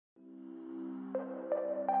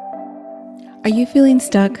Are you feeling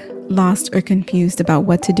stuck, lost, or confused about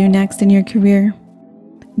what to do next in your career?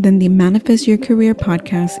 Then the Manifest Your Career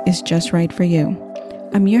podcast is just right for you.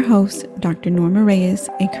 I'm your host, Dr. Norma Reyes,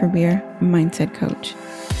 a career mindset coach.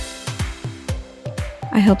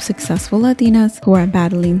 I help successful Latinas who are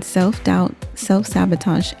battling self-doubt,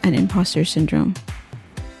 self-sabotage, and imposter syndrome.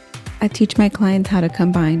 I teach my clients how to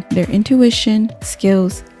combine their intuition,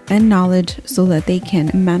 skills, and knowledge so that they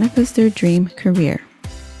can manifest their dream career.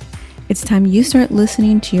 It's time you start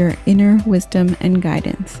listening to your inner wisdom and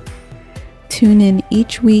guidance. Tune in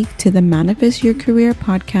each week to the Manifest Your Career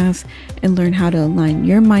podcast and learn how to align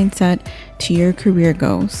your mindset to your career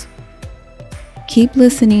goals. Keep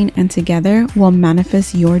listening, and together we'll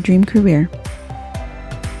manifest your dream career.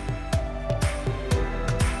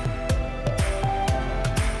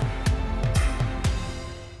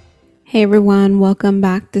 Hey everyone, welcome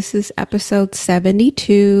back. This is episode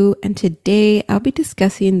 72, and today I'll be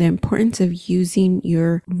discussing the importance of using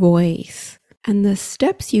your voice and the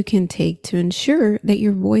steps you can take to ensure that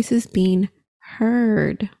your voice is being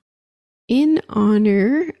heard. In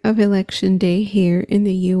honor of Election Day here in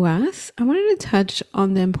the US, I wanted to touch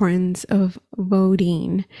on the importance of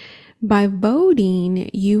voting. By voting,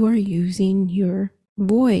 you are using your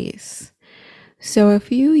voice. So a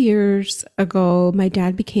few years ago, my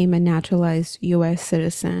dad became a naturalized US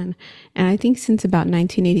citizen. And I think since about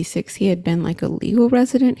 1986, he had been like a legal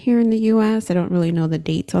resident here in the US. I don't really know the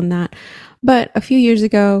dates on that. But a few years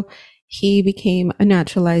ago, he became a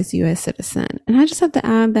naturalized US citizen. And I just have to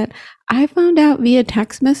add that I found out via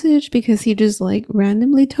text message because he just like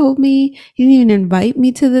randomly told me. He didn't even invite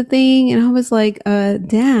me to the thing. And I was like,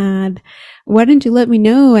 Dad, why didn't you let me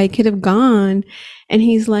know? I could have gone. And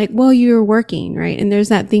he's like, well, you're working, right? And there's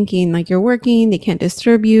that thinking like you're working, they can't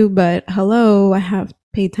disturb you, but hello, I have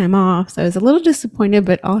paid time off. So I was a little disappointed,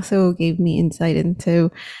 but also gave me insight into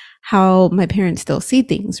how my parents still see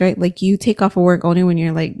things, right? Like you take off of work only when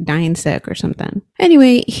you're like dying sick or something.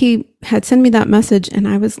 Anyway, he had sent me that message and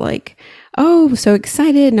I was like, oh, so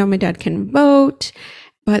excited. Now my dad can vote.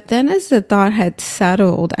 But then as the thought had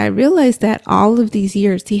settled, I realized that all of these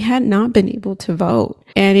years he had not been able to vote.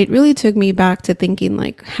 And it really took me back to thinking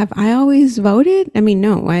like, have I always voted? I mean,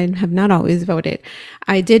 no, I have not always voted.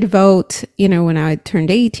 I did vote, when I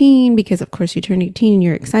turned 18, because of course you turn 18 and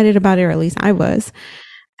you're excited about it, or at least I was.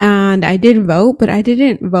 And I did vote, but I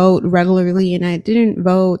didn't vote regularly and I didn't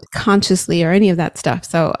vote consciously or any of that stuff.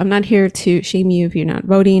 So I'm not here to shame you if you're not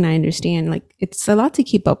voting. I understand like it's a lot to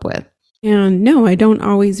keep up with. And no, I don't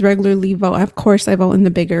always regularly vote. Of course, I vote in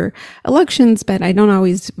the bigger elections, but I don't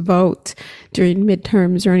always vote during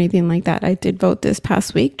midterms or anything like that. I did vote this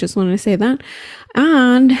past week. Just want to say that.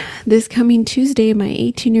 And this coming Tuesday, my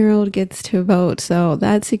 18-year-old gets to vote. So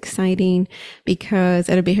that's exciting because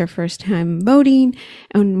it'll be her first time voting.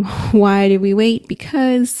 And why did we wait?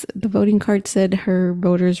 Because the voting card said her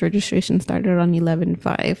voter's registration started on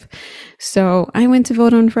 11/5. So I went to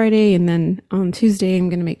vote on Friday, and then on Tuesday, I'm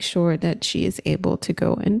going to make sure that she is able to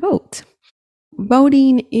go and vote.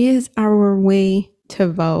 Voting is our way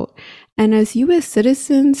to vote. And as U.S.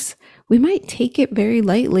 citizens, we might take it very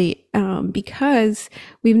lightly because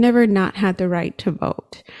we've never not had the right to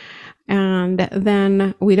vote. And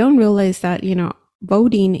then we don't realize that,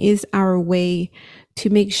 voting is our way to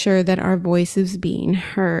make sure that our voice is being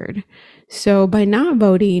heard. So by not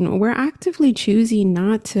voting, we're actively choosing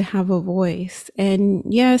not to have a voice. And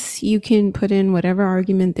yes, you can put in whatever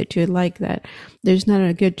argument that you'd like that there's not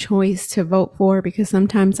a good choice to vote for, because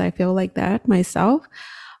sometimes I feel like that myself.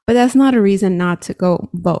 But that's not a reason not to go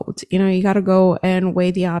vote. You got to go and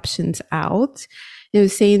weigh the options out.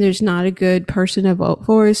 Saying there's not a good person to vote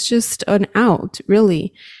for is just an out,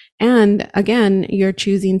 really. And again, you're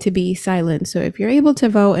choosing to be silent. So if you're able to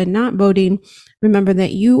vote and not voting, remember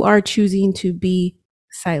that you are choosing to be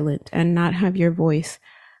silent and not have your voice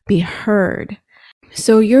be heard.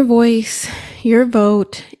 So your voice, your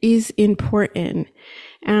vote is important.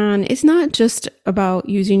 And it's not just about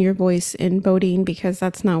using your voice in voting, because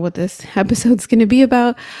that's not what this episode's going to be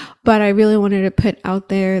about. But I really wanted to put out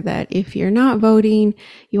there that if you're not voting,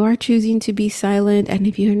 you are choosing to be silent. And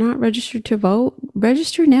if you're not registered to vote,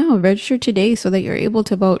 register now, register today so that you're able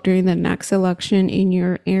to vote during the next election in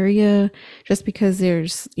your area. Just because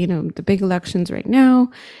there's, the big elections right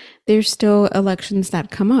now, there's still elections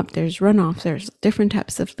that come up. There's runoffs, there's different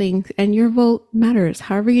types of things, and your vote matters.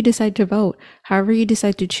 However you decide to vote, however you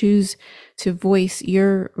decide to choose to voice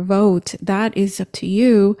your vote, that is up to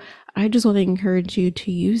you. I just want to encourage you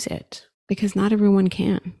to use it because not everyone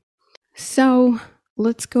can. So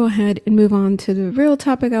let's go ahead and move on to the real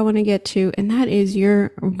topic I want to get to, and that is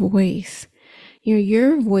your voice.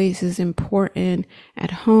 Your voice is important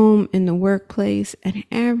at home, in the workplace, and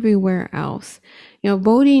everywhere else.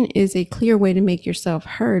 Voting is a clear way to make yourself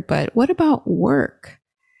heard, but what about work?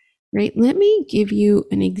 Right? Let me give you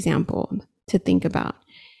an example to think about.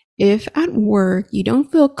 If at work you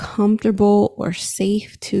don't feel comfortable or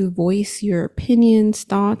safe to voice your opinions,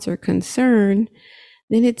 thoughts, or concern,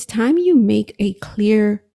 then it's time you make a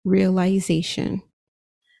clear realization.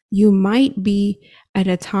 You might be at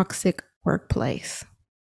a toxic workplace.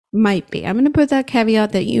 Might be. I'm going to put that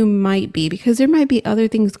caveat that you might be, because there might be other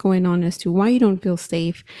things going on as to why you don't feel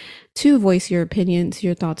safe to voice your opinions,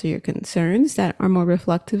 your thoughts, or your concerns that are more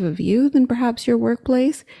reflective of you than perhaps your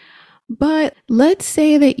workplace. But let's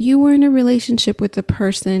say that you were in a relationship with a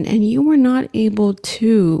person and you were not able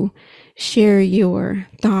to share your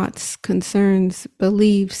thoughts, concerns,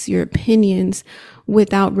 beliefs, your opinions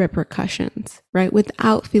without repercussions, right?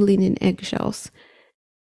 Without feeling in eggshells.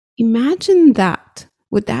 Imagine that.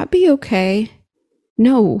 Would that be okay?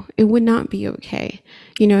 No, it would not be okay.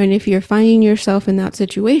 And if you're finding yourself in that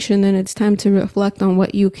situation, then it's time to reflect on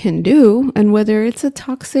what you can do and whether it's a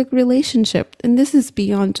toxic relationship. And this is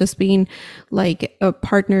beyond just being like a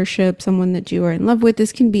partnership, someone that you are in love with.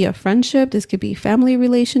 This can be a friendship. This could be a family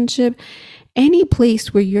relationship. Any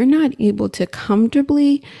place where you're not able to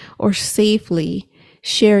comfortably or safely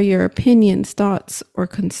share your opinions, thoughts, or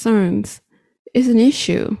concerns is an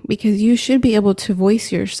issue, because you should be able to voice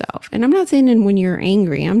yourself. And I'm not saying when you're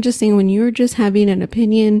angry. I'm just saying when you're just having an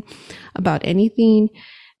opinion about anything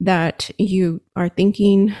that you are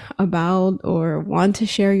thinking about or want to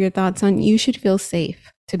share your thoughts on, you should feel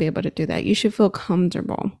safe to be able to do that. You should feel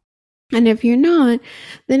comfortable. And if you're not,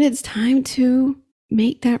 then it's time to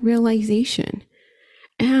make that realization.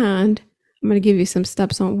 And I'm going to give you some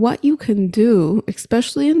steps on what you can do,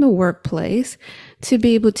 especially in the workplace, to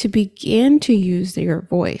be able to begin to use your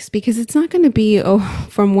voice, because it's not going to be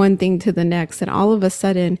from one thing to the next that all of a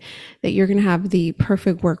sudden that you're going to have the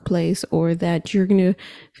perfect workplace or that you're going to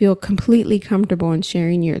feel completely comfortable in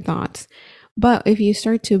sharing your thoughts. But if you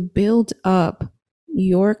start to build up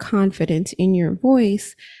your confidence in your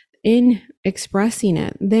voice, in expressing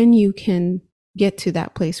it, then you can get to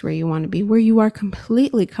that place where you want to be, where you are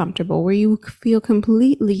completely comfortable, where you feel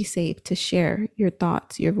completely safe to share your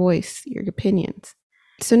thoughts, your voice, your opinions.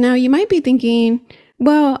 So now you might be thinking,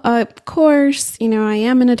 well, of course, I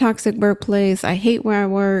am in a toxic workplace. I hate where I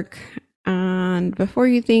work. And before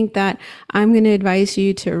you think that I'm going to advise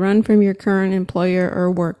you to run from your current employer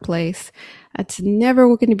or workplace, that's never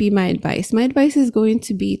going to be my advice. My advice is going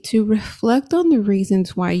to be to reflect on the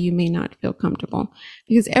reasons why you may not feel comfortable,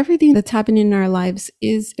 because everything that's happening in our lives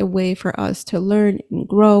is a way for us to learn and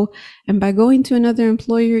grow. And by going to another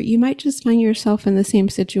employer, you might just find yourself in the same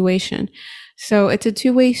situation. So it's a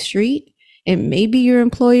two-way street. It may be your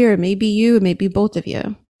employer, it may be you, it may be both of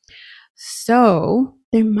you. So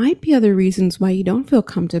there might be other reasons why you don't feel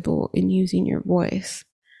comfortable in using your voice.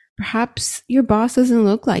 Perhaps your boss doesn't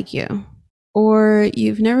look like you, or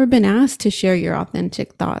you've never been asked to share your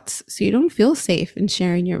authentic thoughts, so you don't feel safe in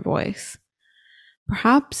sharing your voice.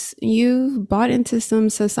 Perhaps you've bought into some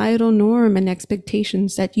societal norm and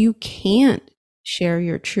expectations that you can't share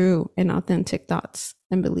your true and authentic thoughts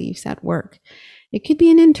and beliefs at work. It could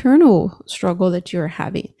be an internal struggle that you're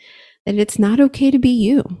having, that it's not okay to be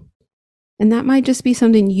you. And that might just be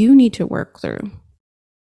something you need to work through.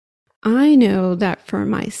 I know that for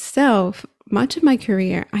myself, much of my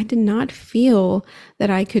career, I did not feel that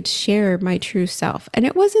I could share my true self. And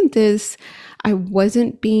it wasn't this, I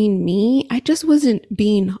wasn't being me. I just wasn't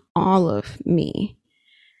being all of me.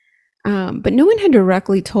 But no one had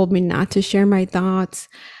directly told me not to share my thoughts.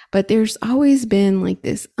 But there's always been like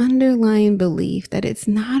this underlying belief that it's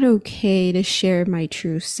not okay to share my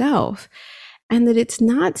true self, and that it's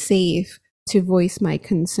not safe to voice my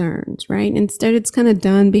concerns, right? Instead, it's kind of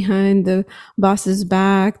done behind the boss's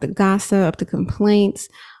back, the gossip, the complaints,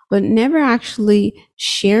 but never actually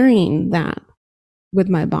sharing that with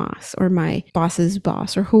my boss or my boss's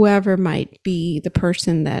boss or whoever might be the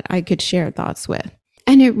person that I could share thoughts with.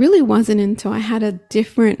 And it really wasn't until I had a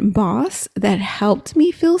different boss that helped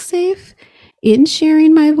me feel safe in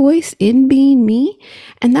sharing my voice, in being me.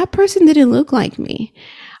 And that person didn't look like me,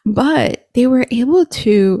 but they were able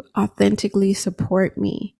to authentically support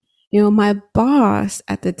me. My boss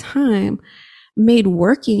at the time made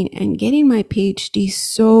working and getting my PhD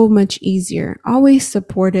so much easier, always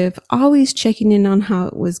supportive, always checking in on how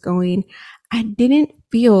it was going. I didn't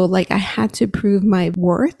feel like I had to prove my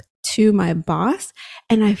worth to my boss,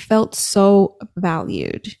 and I felt so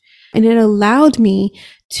valued. And it allowed me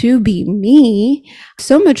to be me,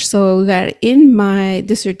 so much so that in my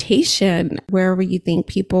dissertation, wherever you think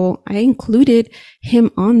people, I included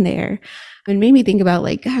him on there. And made me think about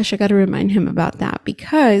like, gosh, I got to remind him about that,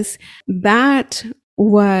 because that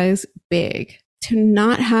was big. To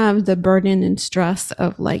not have the burden and stress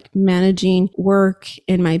of like managing work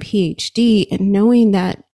in my PhD, and knowing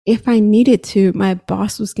that if I needed to, my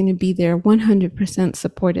boss was going to be there 100%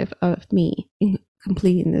 supportive of me in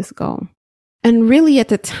completing this goal. And really at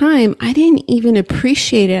the time, I didn't even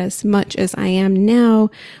appreciate it as much as I am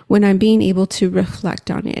now when I'm being able to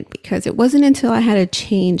reflect on it, because it wasn't until I had a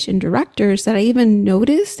change in directors that I even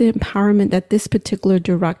noticed the empowerment that this particular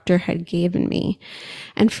director had given me.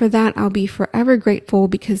 And for that, I'll be forever grateful,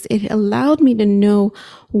 because it allowed me to know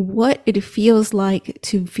what it feels like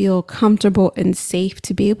to feel comfortable and safe,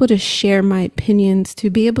 to be able to share my opinions,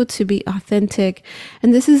 to be able to be authentic.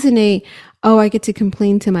 And this isn't I get to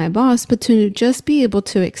complain to my boss, but to just be able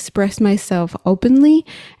to express myself openly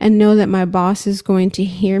and know that my boss is going to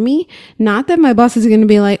hear me. Not that my boss is going to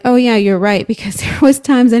be like, oh yeah, you're right. Because there was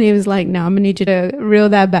times that he was like, no, I'm going to need you to reel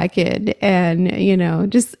that back in. And,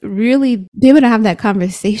 just really be able to have that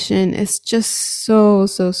conversation is just so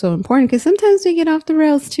important, because sometimes we get off the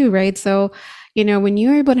rails too, right? So, when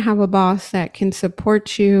you're able to have a boss that can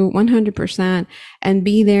support you 100% and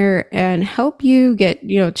be there and help you get,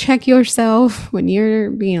 check yourself when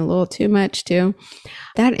you're being a little too much too,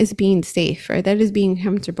 that is being safe, right? That is being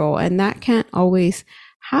comfortable. And that can't always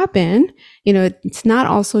happen. It's not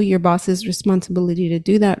also your boss's responsibility to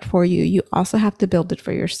do that for you. You also have to build it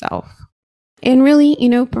for yourself. And really,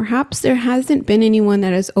 perhaps there hasn't been anyone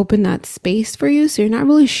that has opened that space for you. So you're not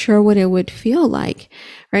really sure what it would feel like,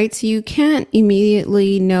 right? So you can't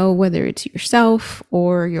immediately know whether it's yourself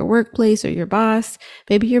or your workplace or your boss.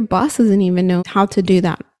 Maybe your boss doesn't even know how to do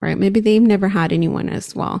that, right? Maybe they've never had anyone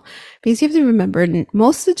as well. Because you have to remember,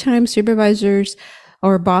 most of the time, supervisors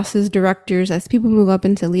or bosses, directors, as people move up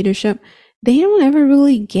into leadership, they don't ever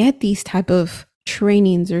really get these type of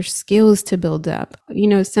trainings or skills to build up.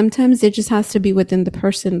 Sometimes it just has to be within the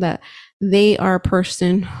person, that they are a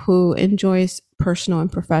person who enjoys personal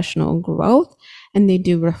and professional growth, and they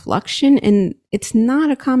do reflection. And it's not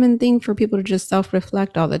a common thing for people to just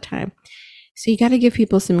self-reflect all the time. So you got to give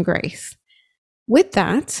people some grace. With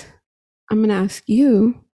that, I'm going to ask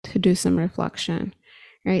you to do some reflection,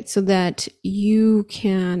 right? So that you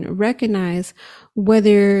can recognize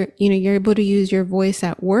whether, you're able to use your voice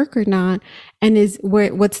at work or not, and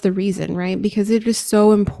what's the reason, right? Because it is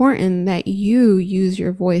so important that you use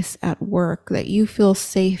your voice at work, that you feel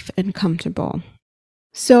safe and comfortable.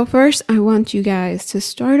 So first, I want you guys to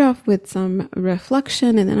start off with some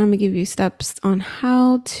reflection, and then I'm going to give you steps on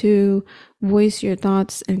how to voice your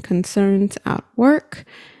thoughts and concerns at work.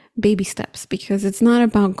 Baby steps, because it's not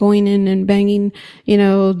about going in and banging,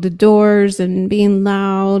 the doors and being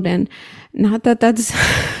loud, and not that that's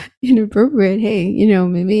inappropriate. Hey,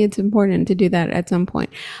 maybe it's important to do that at some point.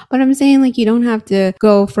 But I'm saying, like, you don't have to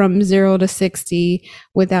go from 0 to 60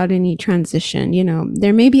 without any transition.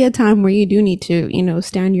 There may be a time where you do need to,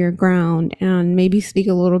 stand your ground and maybe speak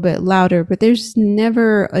a little bit louder, but there's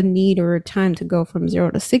never a need or a time to go from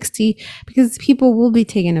 0 to 60, because people will be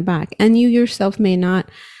taken aback, and you yourself may not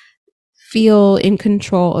feel in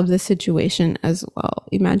control of the situation as well.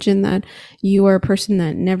 Imagine that you are a person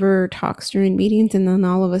that never talks during meetings, and then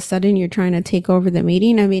all of a sudden you're trying to take over the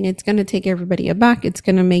meeting. I mean, it's going to take everybody aback. It's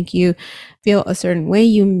going to make you feel a certain way.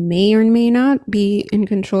 You may or may not be in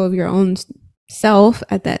control of your own self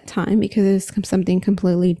at that time, because it's something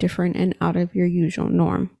completely different and out of your usual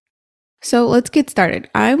norm. So let's get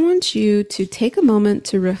started. I want you to take a moment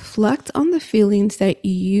to reflect on the feelings that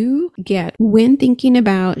you get when thinking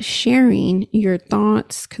about sharing your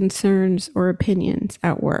thoughts, concerns, or opinions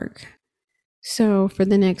at work. So for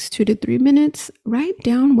the next 2 to 3 minutes, write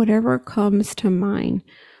down whatever comes to mind.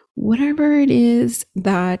 Whatever it is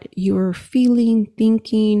that you're feeling,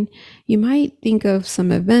 thinking. You might think of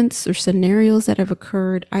some events or scenarios that have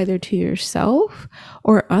occurred either to yourself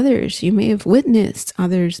or others. You may have witnessed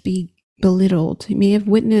others be belittled. You may have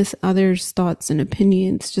witnessed others' thoughts and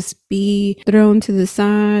opinions just be thrown to the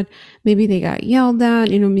side. Maybe they got yelled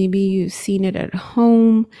at. Maybe you've seen it at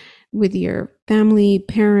home with your family,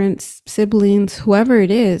 parents, siblings, whoever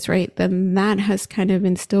it is, right? Then that has kind of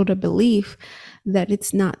instilled a belief that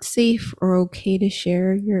it's not safe or okay to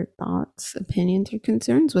share your thoughts, opinions, or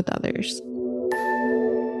concerns with others.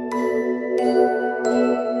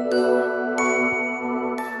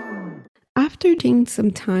 After taking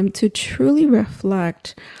some time to truly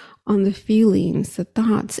reflect on the feelings, the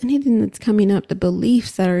thoughts, anything that's coming up, the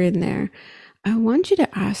beliefs that are in there, I want you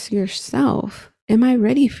to ask yourself, Am I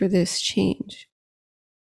ready for this change?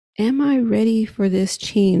 Am I ready for this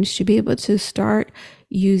change to be able to start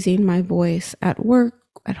using my voice at work,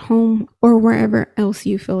 at home, or wherever else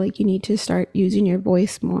you feel like you need to start using your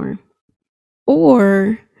voice more?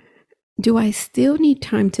 Or do I still need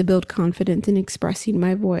time to build confidence in expressing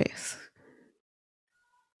my voice?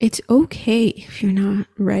 It's okay if you're not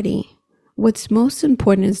ready. What's most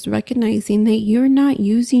important is recognizing that you're not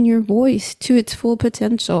using your voice to its full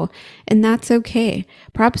potential, and that's okay.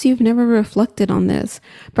 Perhaps you've never reflected on this.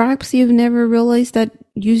 Perhaps you've never realized that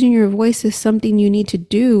using your voice is something you need to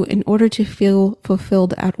do in order to feel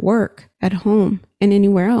fulfilled at work, at home, and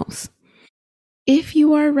anywhere else. If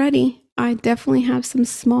you are ready, I definitely have some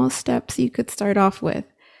small steps you could start off with.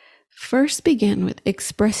 First, begin with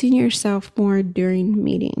expressing yourself more during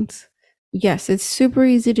meetings. Yes, it's super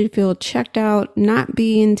easy to feel checked out, not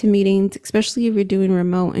be into meetings, especially if you're doing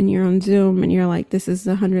remote and you're on Zoom and you're like, this is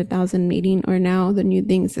the 100,000 meeting, or now the new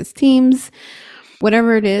things is Teams,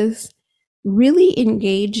 whatever it is. Really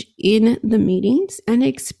engage in the meetings and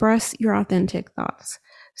express your authentic thoughts.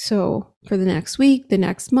 So for the next week, the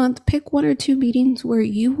next month, pick 1 or 2 meetings where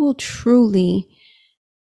you will truly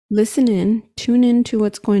listen in, tune into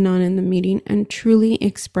what's going on in the meeting, and truly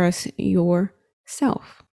express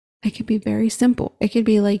yourself. It could be very simple. It could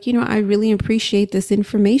be like, I really appreciate this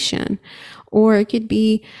information. Or it could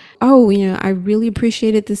be, I really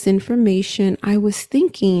appreciated this information. I was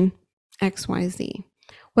thinking XYZ.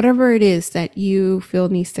 Whatever it is that you feel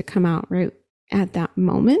needs to come out right at that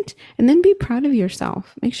moment. And then be proud of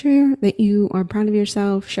yourself. Make sure that you are proud of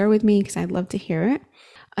yourself. Share with me because I'd love to hear it.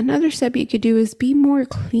 Another step you could do is be more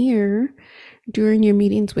clear during your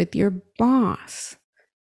meetings with your boss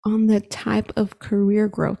on the type of career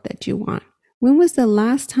growth that you want. When was the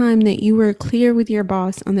last time that you were clear with your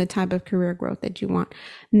boss on the type of career growth that you want?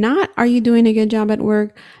 Not, are you doing a good job at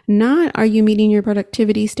work? Not, are you meeting your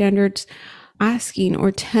productivity standards? Asking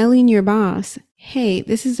or telling your boss, hey,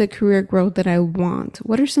 this is a career growth that I want.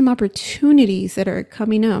 What are some opportunities that are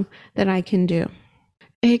coming up that I can do?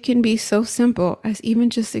 It can be so simple as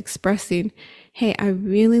even just expressing, hey, I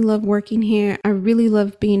really love working here. I really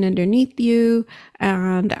love being underneath you.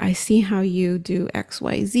 And I see how you do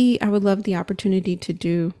XYZ. I would love the opportunity to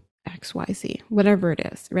do XYZ, whatever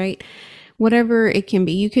it is, right? Whatever it can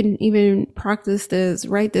be. You can even practice this,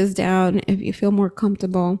 write this down if you feel more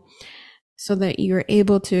comfortable, so that you're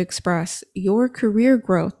able to express your career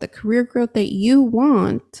growth, the career growth that you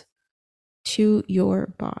want, to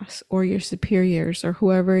your boss or your superiors or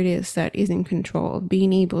whoever it is that is in control,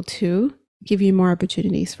 being able to give you more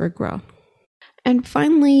opportunities for growth. And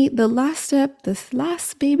finally, the last step, this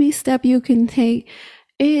last baby step you can take,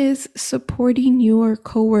 is supporting your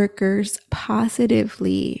coworkers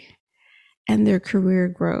positively and their career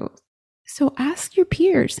growth. So ask your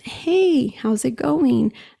peers, hey, how's it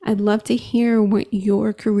going? I'd love to hear what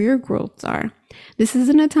your career growths are. This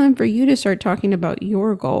isn't a time for you to start talking about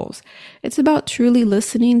your goals. It's about truly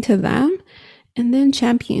listening to them and then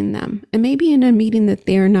championing them. And maybe in a meeting that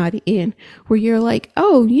they're not in, where you're like,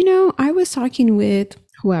 I was talking with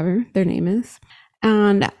whoever their name is,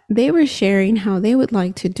 and they were sharing how they would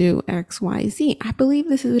like to do XYZ. I believe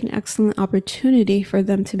this is an excellent opportunity for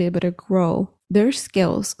them to be able to grow their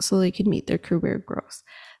skills so they can meet their career growth.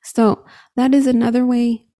 So that is another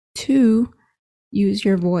way to use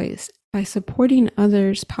your voice, by supporting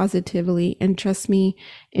others positively. And trust me,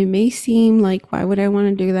 it may seem like, why would I want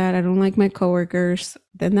to do that? I don't like my coworkers.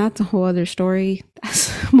 Then that's a whole other story.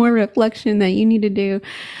 That's more reflection that you need to do.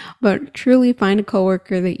 But truly find a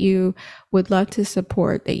coworker that you would love to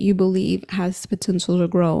support, that you believe has potential to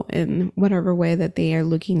grow in whatever way that they are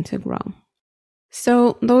looking to grow.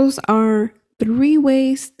 So those are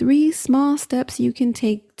 3 small steps you can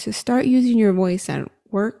take to start using your voice at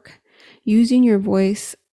work. Using your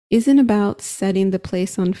voice isn't about setting the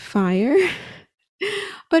place on fire,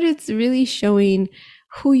 but it's really showing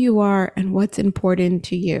who you are and what's important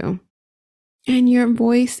to you. And your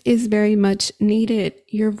voice is very much needed.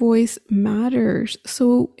 Your voice matters.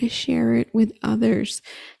 So share it with others.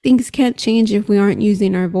 Things can't change if we aren't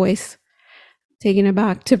using our voice. Taking it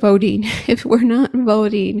back to voting. If we're not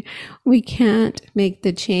voting, we can't make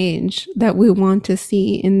the change that we want to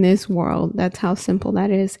see in this world. That's how simple that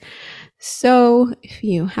is. So if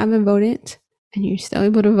you haven't voted and you're still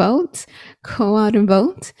able to vote, go out and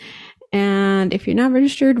vote. And if you're not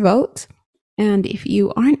registered, vote. And if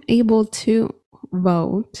you aren't able to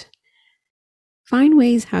vote, find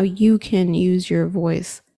ways how you can use your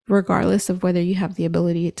voice, regardless of whether you have the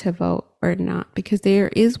ability to vote or not, because there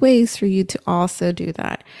is ways for you to also do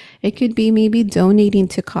that. It could be maybe donating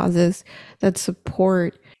to causes that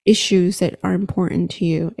support issues that are important to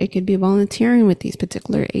you. It could be volunteering with these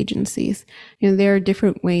particular agencies. There are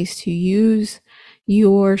different ways to use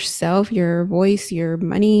yourself, your voice, your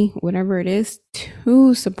money, whatever it is,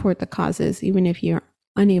 to support the causes, even if you're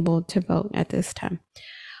unable to vote at this time.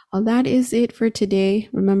 Well, that is it for today.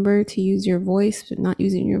 Remember to use your voice, but not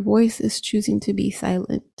using your voice is choosing to be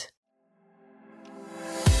silent.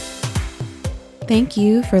 Thank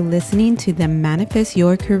you for listening to the Manifest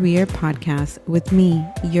Your Career podcast with me,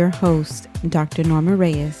 your host, Dr. Norma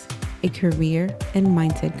Reyes, a career and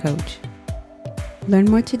mindset coach.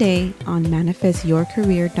 Learn more today on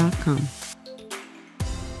manifestyourcareer.com.